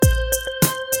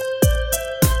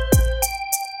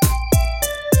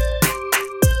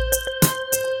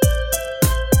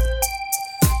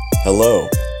Hello,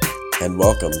 and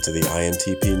welcome to the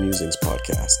INTP Musings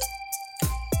podcast.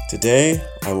 Today,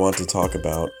 I want to talk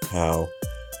about how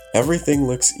everything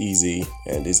looks easy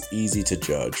and is easy to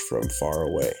judge from far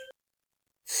away.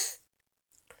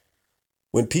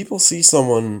 When people see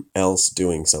someone else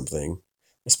doing something,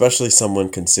 especially someone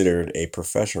considered a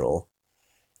professional,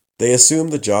 they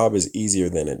assume the job is easier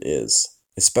than it is,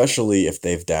 especially if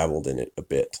they've dabbled in it a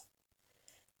bit.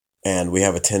 And we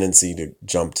have a tendency to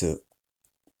jump to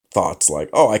thoughts like,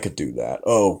 oh, I could do that.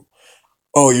 Oh,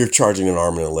 you're charging an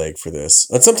arm and a leg for this.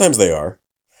 And sometimes they are.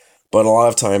 But a lot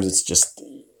of times it's just,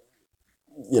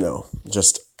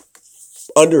 just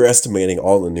underestimating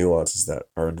all the nuances that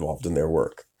are involved in their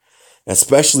work.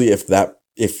 Especially if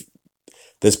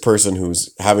this person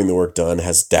who's having the work done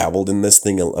has dabbled in this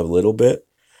thing a little bit.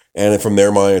 And from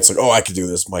their mind, it's like, oh, I could do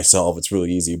this myself. It's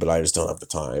really easy, but I just don't have the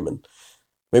time. And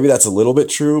maybe that's a little bit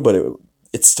true, but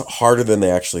it's harder than they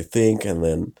actually think. And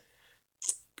then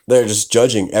they're just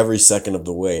judging every second of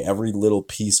the way, every little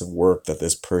piece of work that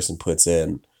this person puts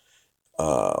in.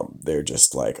 They're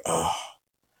just like, oh,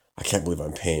 I can't believe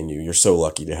I'm paying you. You're so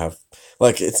lucky to have,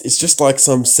 it's just like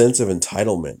some sense of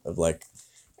entitlement of like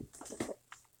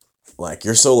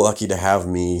you're so lucky to have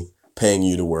me paying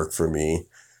you to work for me.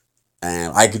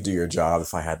 And I could do your job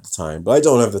if I had the time, but I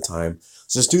don't have the time.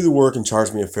 So just do the work and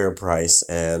charge me a fair price.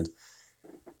 And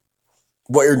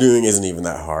what you're doing isn't even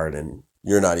that hard. And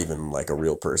you're not even like a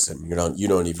real person. You don't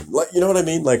even you know what I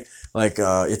mean?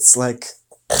 It's like,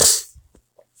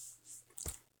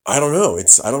 I don't know.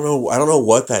 I don't know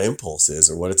what that impulse is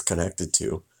or what it's connected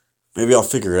to. Maybe I'll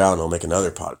figure it out and I'll make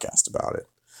another podcast about it.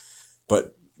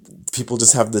 But people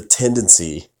just have the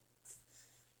tendency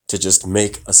to just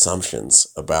make assumptions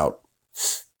about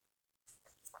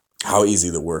how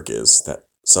easy the work is that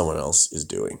someone else is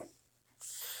doing.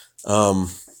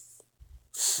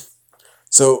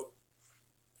 So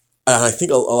I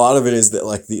think a lot of it is that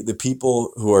like the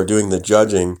people who are doing the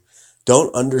judging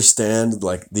don't understand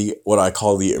like what I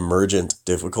call the emergent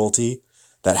difficulty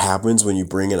that happens when you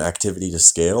bring an activity to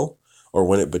scale or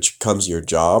when it becomes your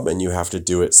job and you have to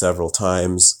do it several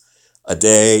times a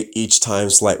day, each time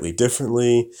slightly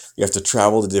differently. You have to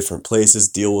travel to different places,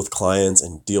 deal with clients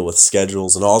and deal with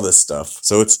schedules and all this stuff.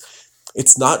 So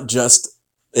it's not just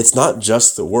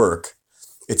the work.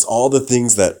 It's all the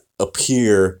things that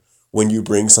appear when you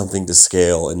bring something to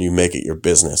scale and you make it your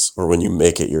business or when you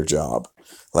make it your job.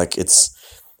 Like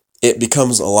it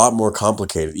becomes a lot more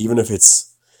complicated, even if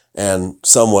it's an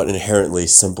somewhat inherently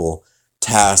simple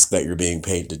task that you're being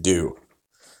paid to do.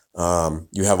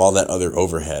 You have all that other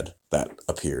overhead that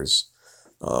appears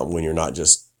when you're not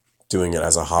just doing it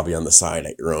as a hobby on the side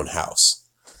at your own house.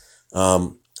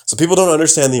 So people don't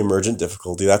understand the emergent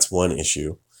difficulty. That's one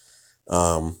issue.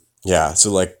 So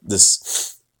like this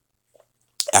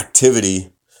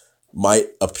activity might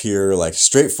appear like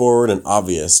straightforward and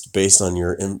obvious based on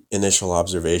your initial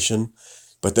observation,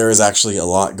 but there is actually a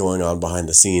lot going on behind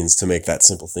the scenes to make that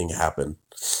simple thing happen.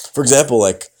 For example,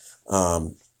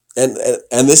 and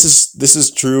this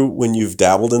is true when you've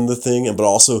dabbled in the thing, it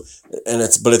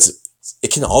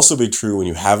can also be true when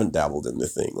you haven't dabbled in the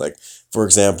thing. Like, for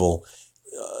example,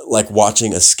 like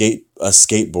watching a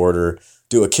skateboarder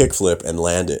do a kickflip and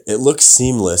land it. It looks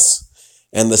seamless,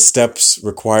 and the steps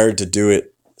required to do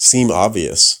it seem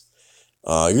obvious.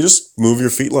 You just move your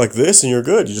feet like this, and you're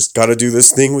good. You just got to do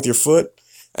this thing with your foot,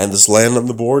 and just land on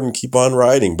the board and keep on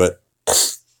riding. But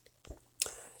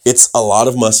it's a lot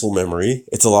of muscle memory.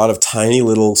 It's a lot of tiny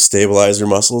little stabilizer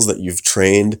muscles that you've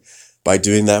trained by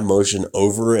doing that motion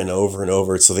over and over and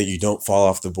over so that you don't fall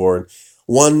off the board.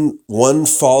 One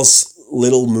false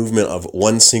little movement of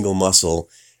one single muscle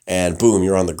and boom,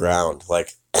 you're on the ground.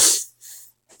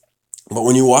 But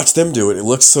when you watch them do it, it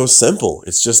looks so simple.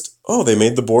 It's just, they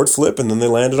made the board flip and then they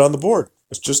landed on the board.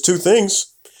 It's just two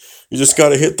things. You just got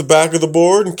to hit the back of the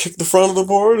board and kick the front of the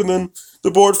board and then the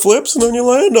board flips and then you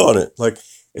land on it.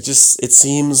 It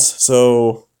seems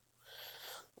so,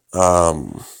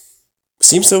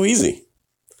 easy,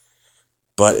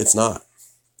 but it's not.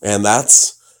 And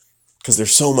that's because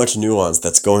there's so much nuance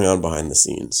that's going on behind the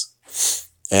scenes.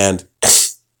 And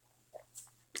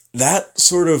that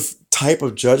sort of type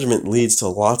of judgment leads to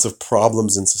lots of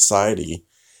problems in society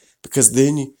because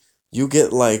then you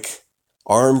get like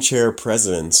armchair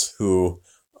presidents who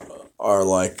are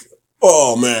like,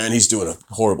 oh man, he's doing a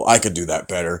horrible, I could do that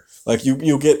better.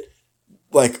 You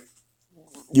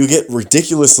get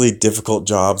ridiculously difficult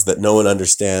jobs that no one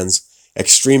understands,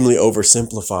 extremely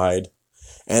oversimplified,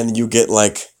 and you get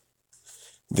like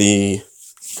the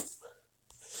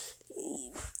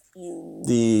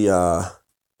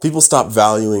people stop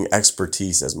valuing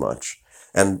expertise as much.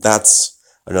 And that's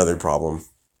another problem.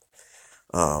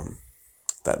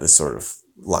 that this sort of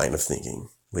line of thinking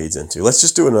leads into.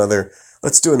 Let's do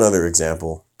another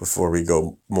example before we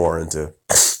go more into,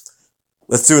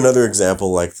 let's do another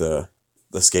example like the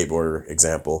skateboarder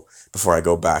example before I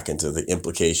go back into the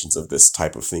implications of this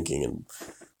type of thinking and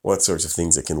what sorts of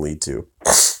things it can lead to.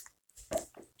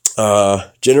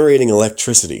 Generating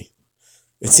electricity.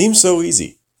 It seems so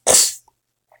easy.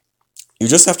 You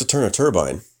just have to turn a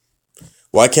turbine.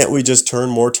 Why can't we just turn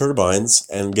more turbines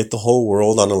and get the whole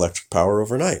world on electric power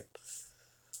overnight?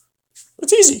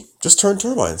 It's easy. Just turn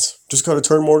turbines. Just got to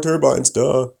turn more turbines.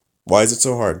 Duh. Why is it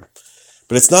so hard?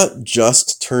 But it's not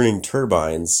just turning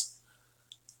turbines.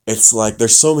 It's like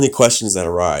there's so many questions that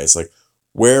arise. Like,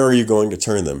 where are you going to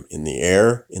turn them? In the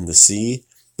air? In the sea?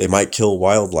 They might kill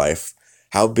wildlife.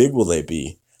 How big will they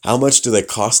be? How much do they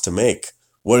cost to make?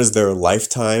 What is their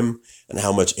lifetime? And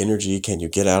how much energy can you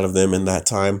get out of them in that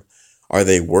time? Are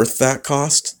they worth that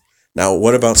cost? Now,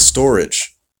 what about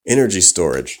storage? Energy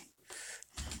storage.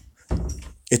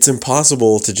 It's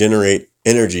impossible to generate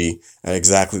energy at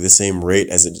exactly the same rate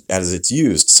as it's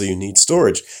used, so you need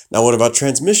storage. Now, what about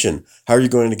transmission? How are you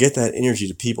going to get that energy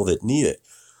to people that need it?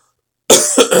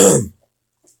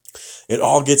 It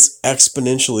all gets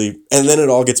exponentially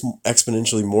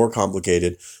more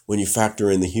complicated when you factor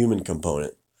in the human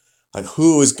component. Like,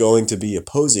 who is going to be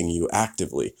opposing you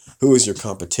actively? Who is your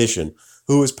competition?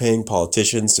 Who is paying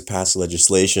politicians to pass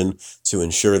legislation to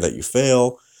ensure that you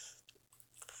fail?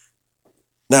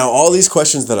 Now, all these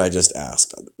questions that I just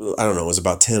asked, I don't know, it was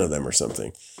about 10 of them or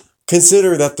something.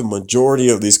 Consider that the majority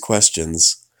of these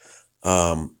questions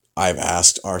I've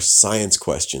asked are science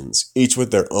questions, each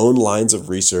with their own lines of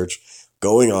research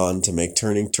going on to make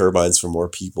turning turbines for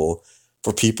people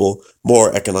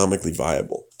more economically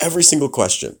viable. Every single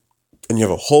question. And you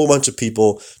have a whole bunch of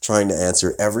people trying to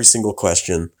answer every single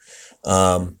question.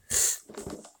 And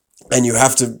you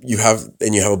have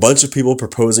a bunch of people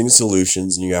proposing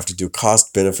solutions, and you have to do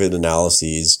cost benefit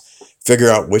analyses, figure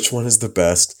out which one is the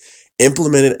best,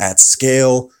 implement it at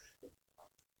scale,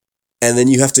 and then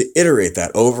you have to iterate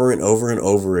that over and over and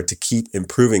over to keep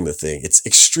improving the thing. It's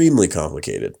extremely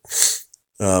complicated.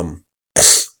 And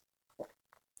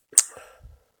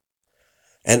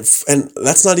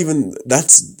that's not even,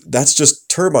 that's just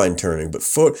turbine turning. But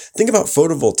think about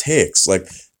photovoltaics, like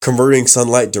converting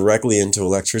sunlight directly into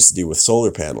electricity with solar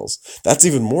panels. That's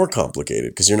even more complicated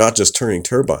because you're not just turning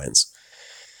turbines.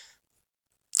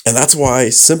 And that's why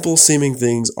simple seeming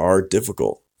things are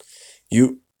difficult.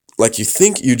 You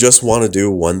think you just want to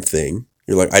do one thing.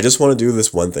 You're like, I just want to do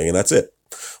this one thing and that's it.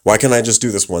 Why can't I just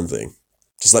do this one thing?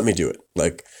 Just let me do it.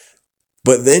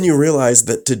 But then you realize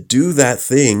that to do that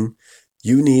thing,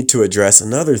 you need to address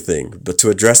another thing. But to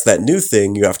address that new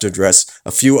thing, you have to address a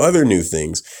few other new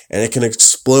things. And it can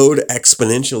explode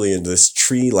exponentially into this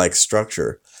tree-like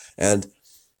structure. And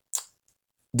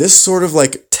this sort of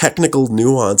technical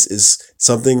nuance is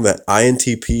something that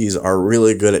INTPs are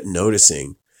really good at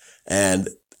noticing. And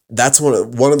that's one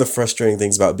of the frustrating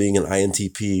things about being an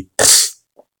INTP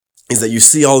is that you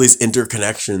see all these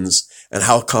interconnections and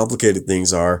how complicated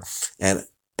things are and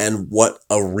what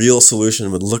a real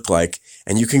solution would look like.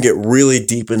 And you can get really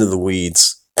deep into the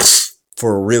weeds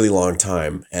for a really long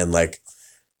time and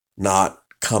not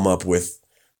come up with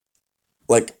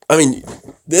the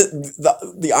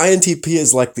INTP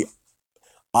is like the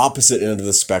opposite end of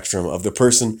the spectrum of the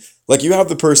person. Like, you have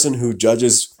the person who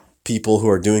judges people who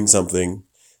are doing something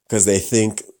because they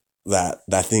think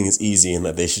that thing is easy and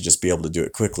that they should just be able to do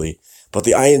it quickly. But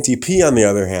the INTP, on the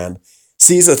other hand,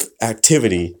 sees an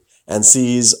activity and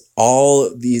sees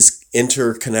all these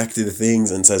interconnected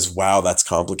things and says, wow, that's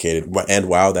complicated, and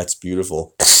wow, that's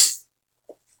beautiful.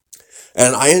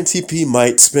 And an INTP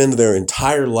might spend their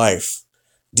entire life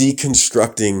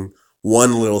deconstructing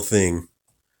one little thing,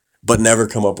 but never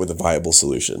come up with a viable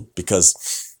solution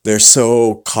because they're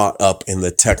so caught up in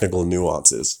the technical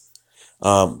nuances.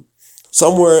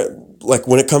 Somewhere,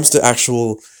 when it comes to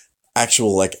actual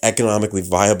economically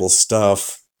viable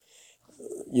stuff,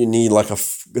 you need a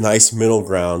nice middle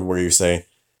ground where you say,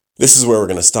 this is where we're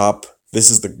going to stop. This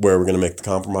is where we're going to make the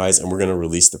compromise, and we're going to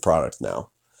release the product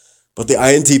now. But the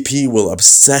INTP will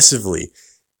obsessively,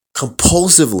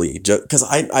 compulsively, because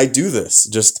I do this,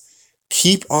 just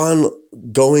keep on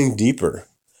going deeper.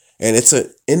 And it's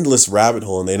an endless rabbit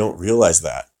hole, and they don't realize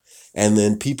that. And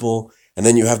then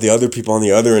you have the other people on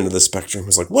the other end of the spectrum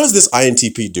who's like, what is this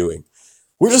INTP doing?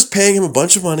 We're just paying him a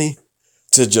bunch of money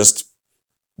to just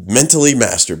mentally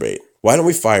masturbate. Why don't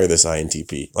we fire this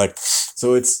INTP?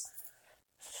 So it's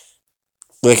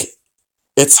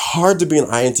hard to be an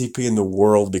INTP in the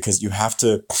world because you have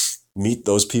to meet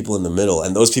those people in the middle,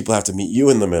 and those people have to meet you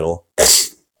in the middle.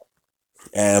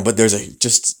 And but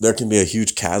there can be a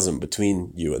huge chasm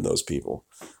between you and those people.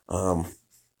 Um,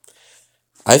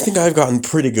 I think I've gotten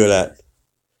pretty good at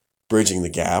bridging the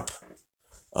gap.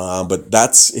 But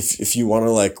that's if you want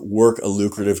to like work a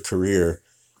lucrative career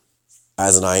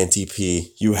as an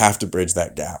INTP, you have to bridge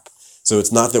that gap. So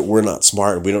it's not that we're not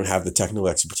smart and we don't have the technical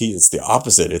expertise. It's the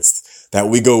opposite. It's that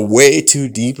we go way too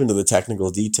deep into the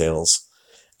technical details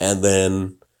and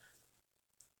then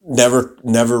never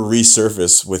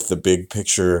resurface with the big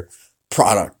picture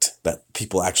product that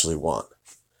people actually want.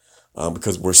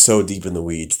 Because we're so deep in the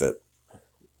weeds that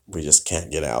we just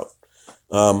can't get out.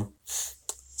 Um,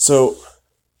 so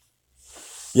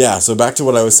yeah, so back to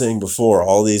what I was saying before,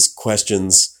 all these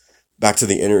questions, back to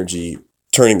the energy,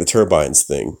 turning the turbines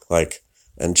thing, like,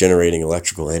 and generating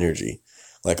electrical energy.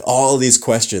 Like, all these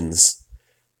questions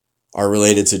are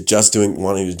related to just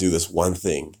wanting to do this one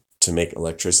thing to make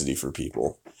electricity for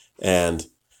people.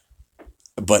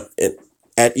 But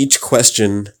at each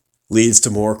question leads to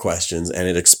more questions, and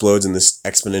it explodes in this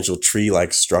exponential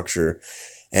tree-like structure.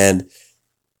 And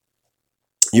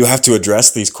you have to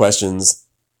address these questions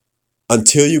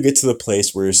until you get to the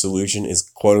place where your solution is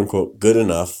quote unquote good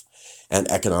enough and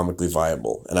economically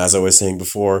viable. And as I was saying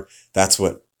before, that's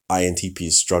what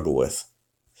INTPs struggle with.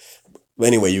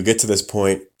 Anyway, you get to this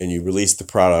point and you release the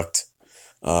product.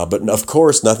 But of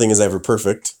course, nothing is ever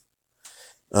perfect.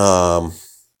 Um,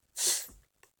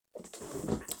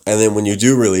 and then when you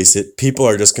do release it, people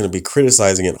are just going to be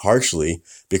criticizing it harshly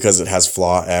because it has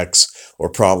flaw X or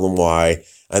problem Y.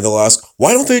 And they'll ask,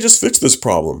 why don't they just fix this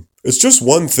problem? It's just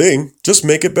one thing. Just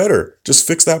make it better. Just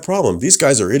fix that problem. These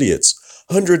guys are idiots.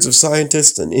 Hundreds of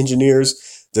scientists and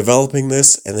engineers developing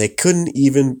this, and they couldn't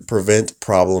even prevent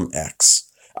problem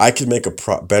X. I could make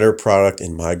a better product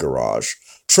in my garage.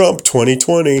 Trump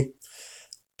 2020.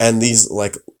 And these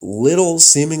like little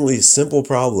seemingly simple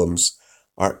problems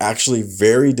are actually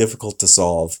very difficult to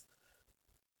solve.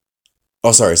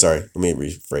 Oh, sorry. Let me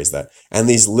rephrase that. And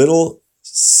these little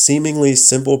seemingly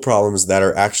simple problems that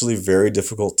are actually very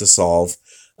difficult to solve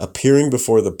appearing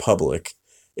before the public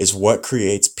is what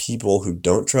creates people who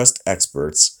don't trust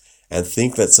experts and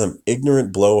think that some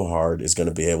ignorant blowhard is going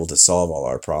to be able to solve all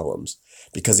our problems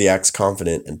because he acts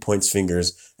confident and points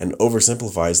fingers and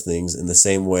oversimplifies things in the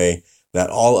same way that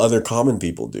all other common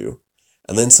people do.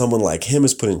 And then someone like him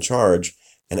is put in charge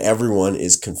and everyone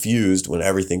is confused when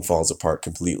everything falls apart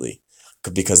completely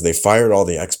because they fired all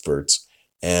the experts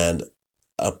and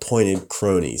appointed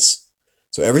cronies.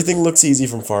 So everything looks easy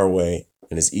from far away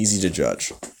and is easy to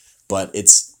judge, but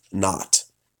it's not.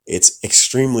 It's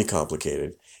extremely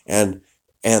complicated, and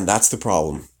that's the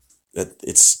problem. But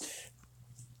then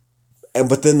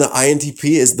the INTP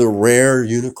is the rare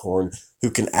unicorn who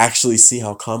can actually see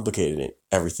how complicated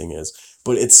everything is.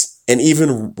 But it's an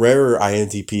even rarer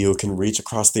INTP who can reach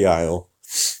across the aisle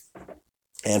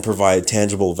and provide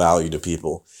tangible value to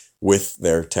people with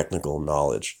their technical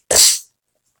knowledge.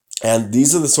 And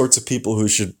these are the sorts of people who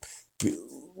should be,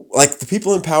 like, the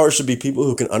people in power should be people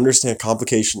who can understand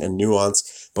complication and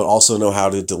nuance, but also know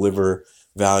how to deliver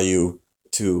value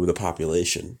to the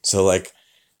population. So, like,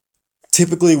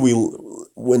 typically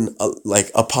when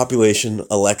a population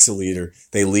elects a leader,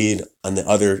 they lead on the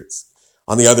other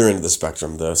end of the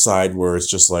spectrum, the side where it's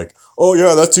just like, oh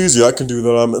yeah, that's easy, I can do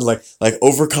that. I'm like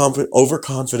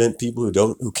overconfident people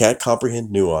who can't comprehend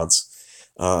nuance.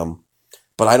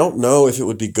 But I don't know if it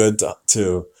would be good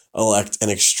to elect an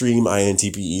extreme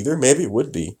INTP either. Maybe it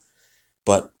would be,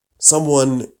 but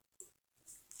someone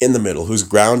in the middle who's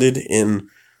grounded in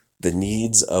the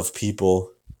needs of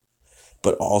people,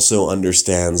 but also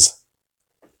understands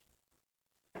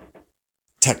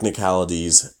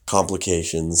technicalities,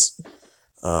 complications,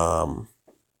 and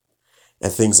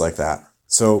things like that.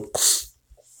 So,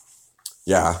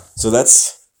 yeah, so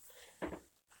that's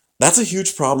a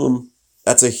huge problem.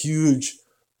 That's a huge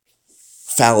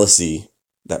fallacy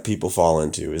that people fall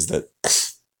into, is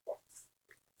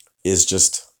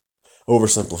just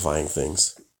oversimplifying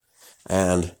things.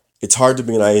 And it's hard to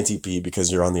be an INTP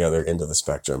because you're on the other end of the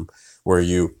spectrum where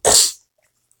I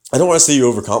don't want to say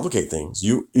you overcomplicate things.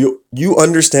 You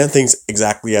understand things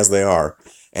exactly as they are,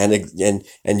 and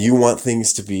you want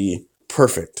things to be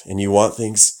perfect, and you want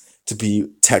things to be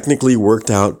technically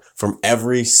worked out from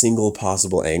every single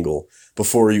possible angle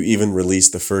before you even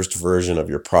release the first version of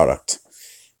your product,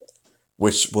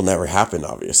 which will never happen,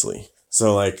 obviously.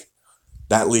 So, like,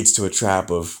 that leads to a trap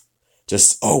of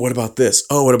just, oh, what about this?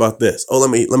 Oh, what about this? Oh,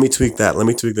 let me tweak that. Let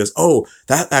me tweak this. Oh,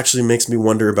 that actually makes me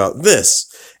wonder about this.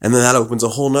 And then that opens a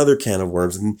whole nother can of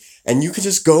worms. And you can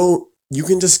just go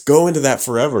into that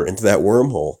forever, into that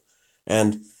wormhole.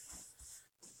 And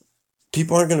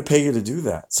people aren't going to pay you to do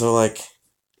that. So, like,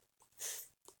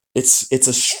 it's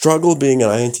a struggle being an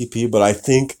INTP, but I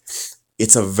think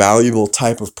it's a valuable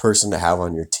type of person to have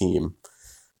on your team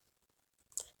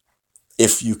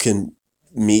if you can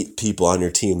meet people on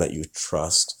your team that you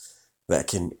trust, that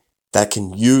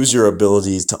can use your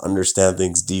abilities to understand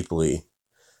things deeply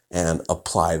and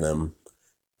apply them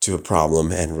to a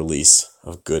problem and release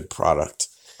a good product.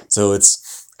 So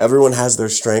it's everyone has their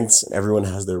strengths, everyone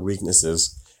has their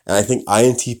weaknesses. And I think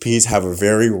INTPs have a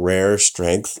very rare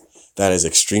strength that is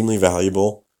extremely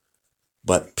valuable,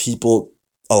 but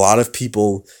a lot of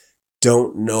people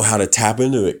don't know how to tap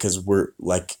into it because we're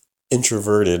like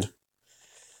introverted.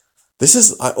 This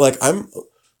is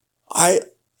I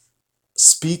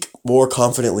speak more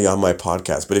confidently on my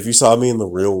podcast, but if you saw me in the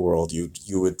real world, you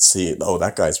would see, oh,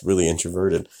 that guy's really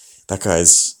introverted. That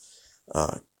guy's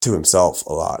to himself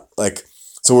a lot. Like,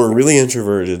 so we're really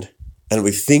introverted, and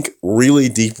we think really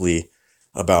deeply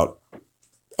about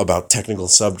technical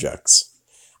subjects,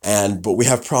 but we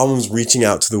have problems reaching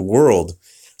out to the world.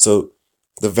 So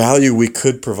the value we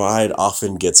could provide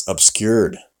often gets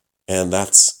obscured, and I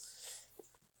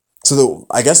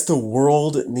guess the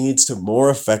world needs to more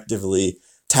effectively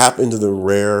tap into the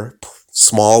rare,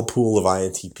 small pool of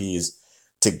INTPs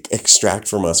to extract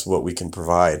from us what we can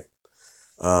provide.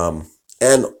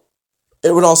 And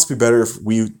it would also be better if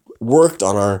we worked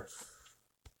on our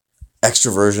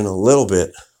extroversion a little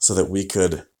bit so that we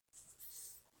could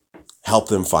help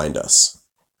them find us.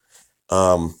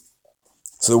 So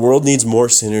the world needs more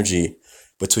synergy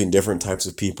between different types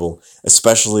of people,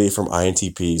 especially from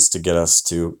INTPs, to get us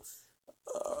to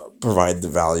provide the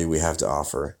value we have to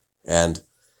offer. And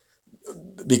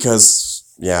because,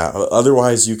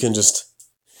 otherwise you could just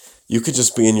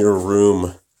be in your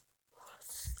room,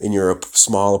 in your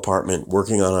small apartment,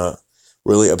 working on a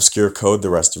really obscure code the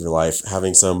rest of your life,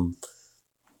 having some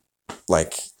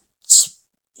like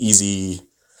easy,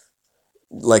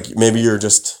 like maybe you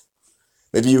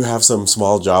have some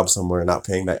small job somewhere not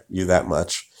paying you that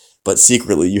much, but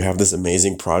secretly you have this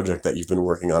amazing project that you've been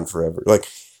working on forever. Like,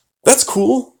 that's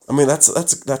cool. I mean, that's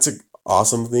an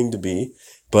awesome thing to be,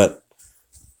 but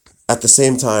at the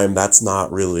same time, that's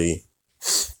not really,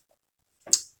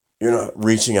 you're not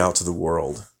reaching out to the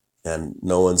world, and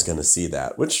no one's going to see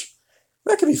that, which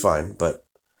that can be fine, but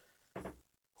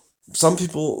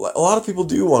a lot of people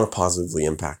do want to positively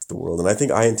impact the world, and I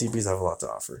think INTPs have a lot to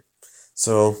offer.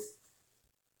 So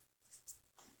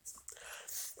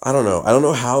I don't know. I don't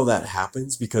know how that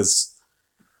happens because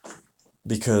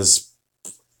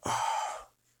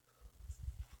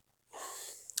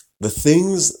the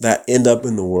things that end up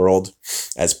in the world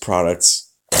as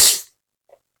products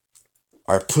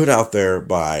are put out there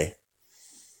by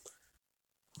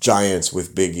giants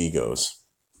with big egos.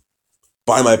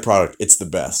 Buy my product, it's the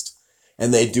best.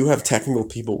 And they do have technical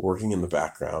people working in the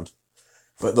background,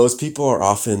 but those people are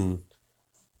often,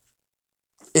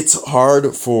 it's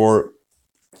hard for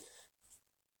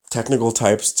technical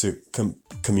types to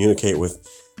communicate with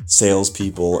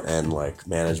salespeople and like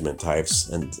management types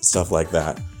and stuff like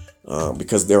that.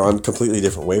 Because they're on completely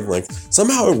different wavelengths.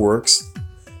 Somehow it works,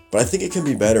 but I think it can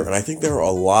be better. And I think there are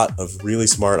a lot of really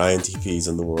smart INTPs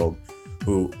in the world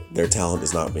who their talent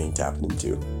is not being tapped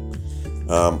into.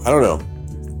 I don't know.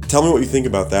 Tell me what you think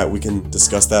about that. We can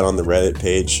discuss that on the Reddit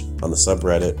page, on the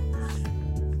subreddit.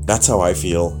 That's how I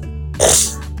feel.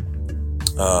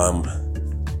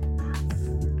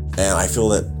 And I feel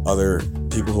that other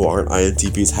people who aren't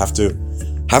INTPs have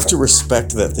to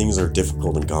respect that things are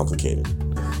difficult and complicated.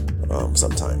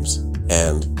 Sometimes,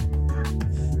 and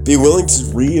be willing to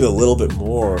read a little bit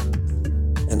more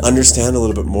and understand a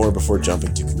little bit more before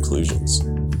jumping to conclusions.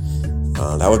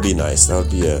 That would be nice. That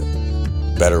would be a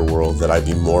better world that I'd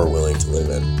be more willing to live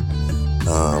in.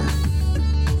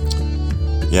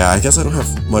 I guess I don't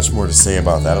have much more to say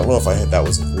about that. I don't know if that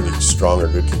was a really strong or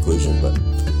good conclusion, but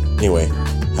anyway,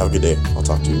 have a good day. I'll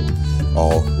talk to you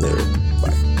all later.